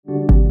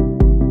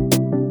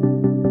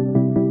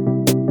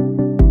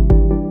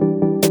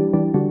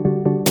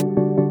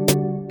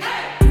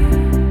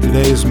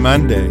is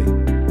Monday,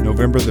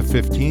 November the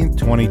 15th,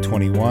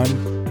 2021,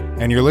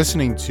 and you're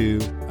listening to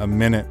A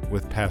Minute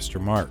with Pastor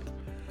Mark.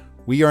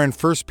 We are in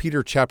 1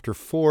 Peter chapter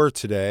 4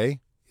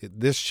 today.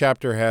 This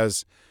chapter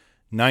has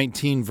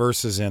 19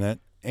 verses in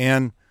it,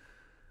 and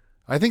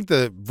I think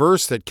the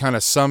verse that kind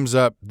of sums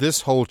up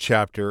this whole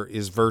chapter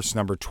is verse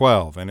number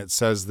 12, and it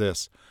says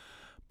this: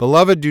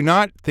 "Beloved, do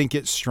not think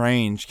it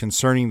strange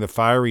concerning the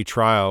fiery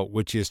trial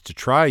which is to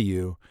try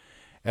you,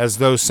 as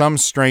though some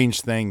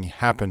strange thing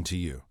happened to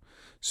you."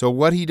 So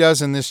what he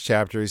does in this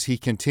chapter is he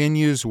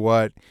continues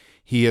what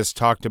he has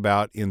talked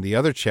about in the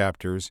other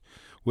chapters,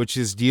 which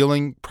is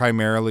dealing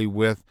primarily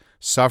with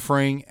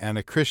suffering and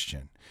a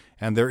Christian.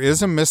 And there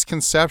is a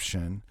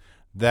misconception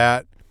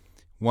that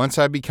once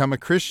I become a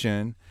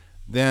Christian,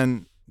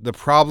 then the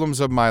problems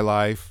of my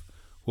life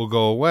will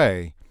go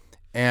away.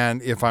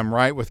 And if I'm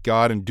right with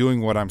God and doing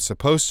what I'm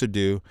supposed to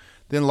do,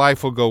 then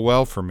life will go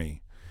well for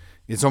me.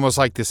 It's almost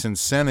like this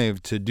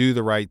incentive to do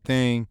the right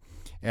thing,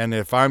 and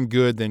if I'm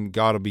good, then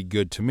God will be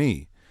good to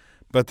me.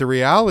 But the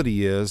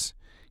reality is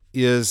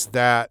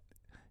that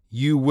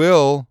you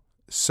will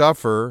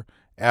suffer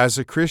as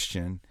a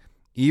Christian,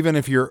 even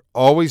if you're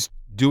always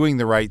doing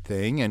the right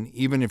thing, and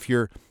even if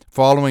you're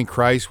following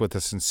Christ with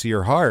a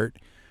sincere heart.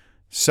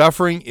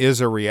 Suffering is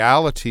a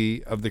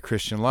reality of the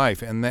Christian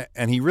life, and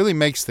he really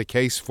makes the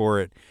case for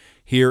it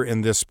here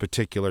in this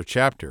particular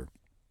chapter.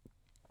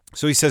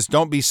 So he says,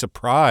 don't be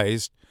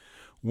surprised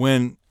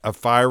when a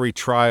fiery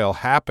trial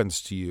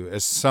happens to you,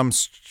 as some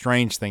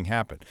strange thing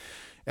happened.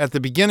 At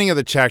the beginning of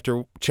the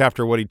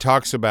chapter, what he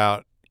talks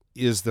about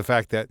is the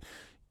fact that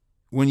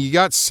when you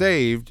got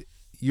saved,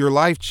 your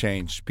life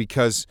changed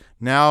because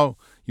now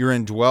you're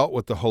indwelt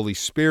with the Holy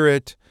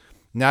Spirit.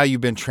 Now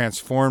you've been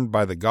transformed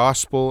by the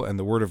gospel and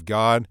the word of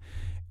God.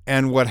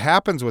 And what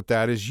happens with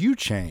that is you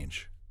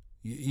change.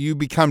 You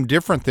become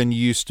different than you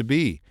used to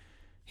be.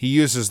 He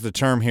uses the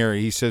term here.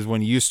 He says,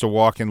 when you used to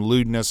walk in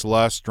lewdness,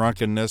 lust,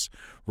 drunkenness,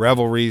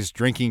 revelries,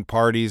 drinking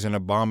parties, and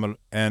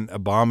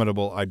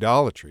abominable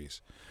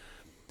idolatries.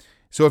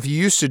 So if you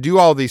used to do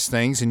all these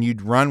things and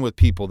you'd run with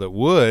people that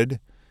would,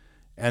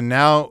 and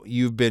now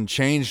you've been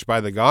changed by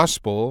the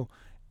gospel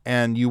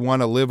and you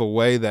want to live a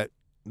way that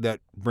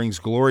brings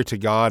glory to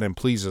God and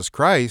pleases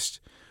Christ,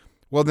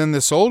 well, then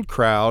this old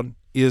crowd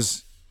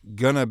is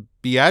going to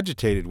be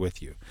agitated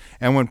with you.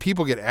 And when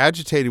people get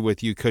agitated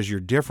with you because you're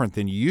different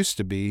than you used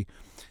to be,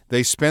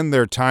 they spend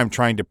their time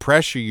trying to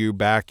pressure you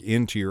back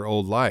into your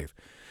old life.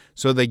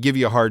 So they give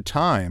you a hard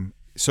time.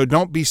 So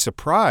don't be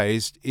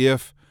surprised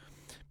if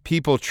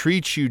people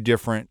treat you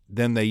different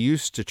than they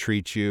used to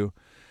treat you.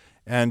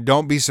 And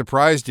don't be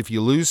surprised if you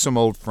lose some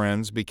old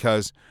friends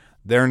because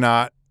they're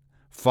not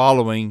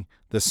following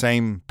the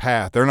same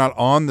path. They're not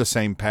on the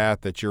same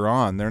path that you're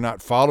on. They're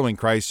not following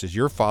Christ as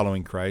you're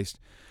following Christ.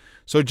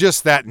 So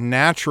just that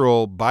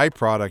natural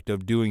byproduct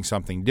of doing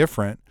something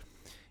different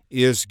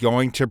is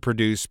going to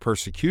produce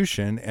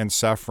persecution and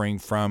suffering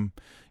from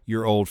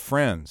your old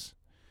friends.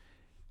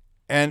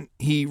 And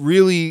he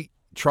really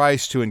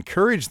tries to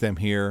encourage them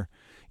here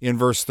in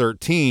verse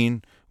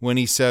 13 when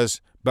he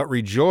says, "But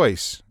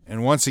rejoice."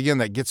 And once again,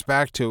 that gets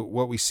back to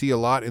what we see a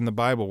lot in the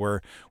Bible,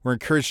 where we're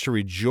encouraged to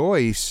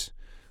rejoice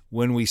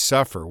when we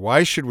suffer.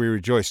 Why should we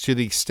rejoice? To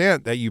the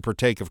extent that you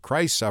partake of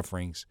Christ's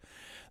sufferings,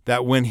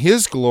 that when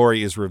his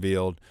glory is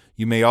revealed,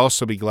 you may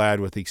also be glad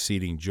with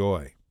exceeding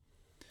joy.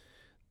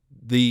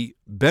 The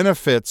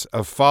benefits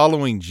of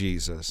following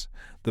Jesus,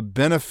 the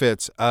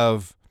benefits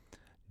of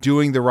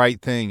doing the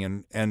right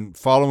thing and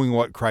following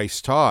what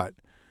Christ taught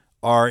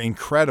are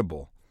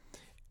incredible.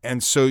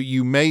 And so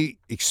you may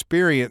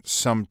experience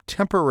some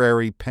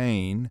temporary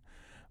pain,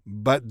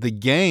 but the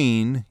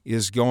gain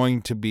is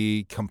going to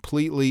be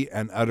completely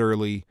and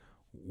utterly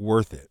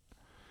worth it.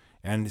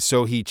 And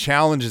so he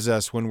challenges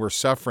us when we're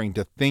suffering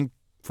to think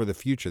for the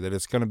future, that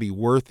it's going to be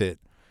worth it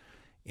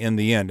in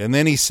the end. And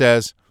then he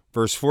says,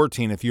 verse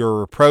 14, "If you are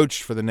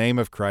reproached for the name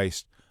of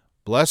Christ,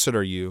 blessed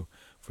are you,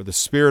 for the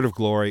Spirit of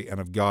glory and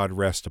of God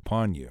rest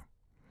upon you."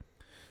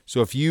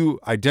 So if you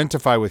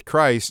identify with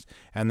Christ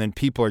and then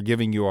people are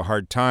giving you a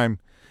hard time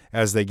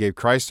as they gave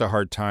Christ a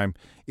hard time,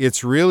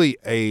 it's really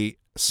a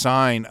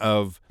sign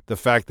of the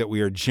fact that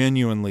we are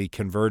genuinely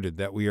converted,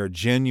 that we are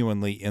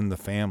genuinely in the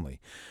family.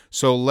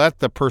 So let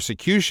the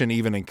persecution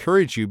even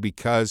encourage you,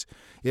 because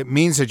it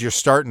means that you're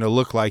starting to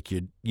look like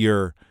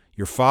your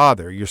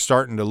father. You're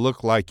starting to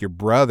look like your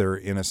brother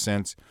in a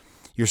sense.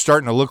 You're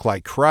starting to look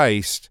like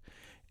Christ.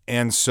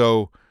 And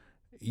so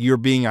you're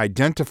being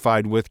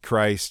identified with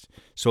Christ.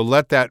 So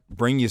let that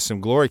bring you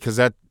some glory,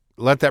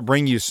 let that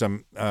bring you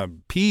some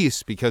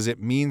peace, because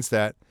it means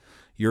that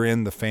you're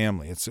in the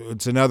family.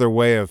 It's another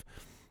way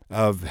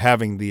of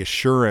having the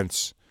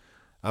assurance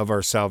of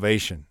our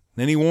salvation.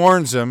 Then he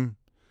warns them,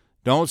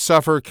 don't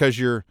suffer because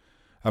you're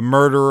a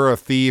murderer, a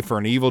thief, or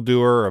an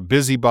evildoer, or a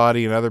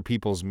busybody in other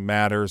people's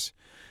matters.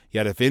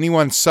 Yet if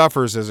anyone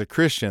suffers as a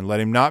Christian, let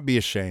him not be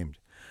ashamed,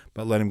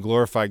 but let him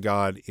glorify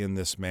God in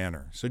this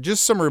manner. So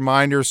just some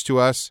reminders to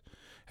us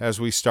as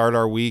we start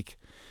our week.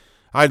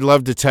 I'd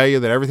love to tell you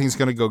that everything's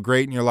going to go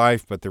great in your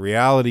life, but the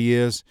reality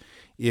is,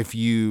 if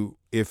you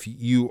if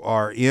you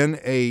are in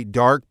a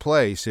dark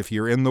place, if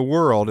you're in the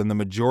world and the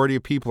majority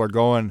of people are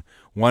going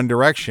one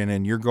direction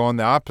and you're going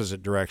the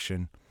opposite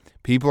direction,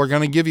 people are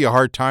going to give you a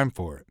hard time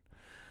for it.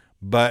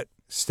 But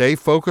stay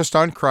focused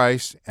on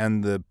Christ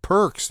and the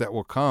perks that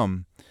will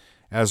come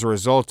as a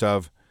result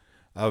of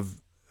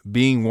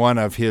being one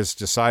of his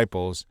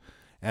disciples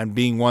and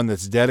being one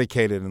that's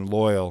dedicated and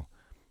loyal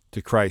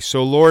to Christ.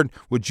 So, Lord,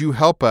 would you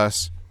help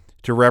us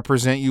to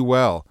represent you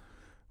well?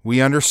 We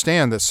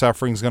understand that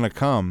suffering is going to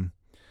come,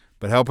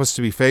 but help us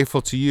to be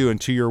faithful to you and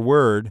to your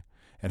word,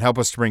 and help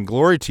us to bring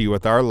glory to you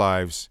with our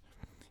lives,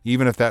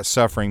 even if that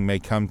suffering may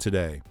come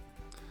today.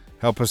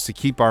 Help us to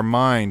keep our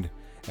mind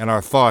and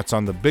our thoughts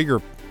on the bigger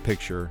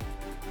picture,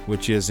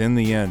 which is, in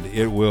the end,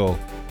 it will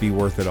be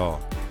worth it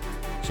all.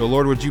 So,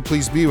 Lord, would you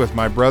please be with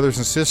my brothers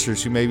and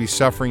sisters who may be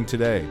suffering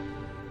today?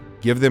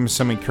 Give them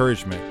some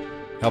encouragement.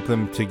 Help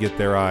them to get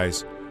their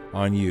eyes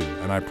on you.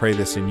 And I pray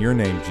this in your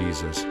name,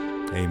 Jesus.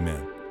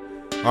 Amen.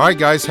 All right,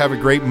 guys, have a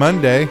great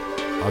Monday.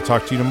 I'll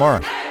talk to you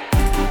tomorrow.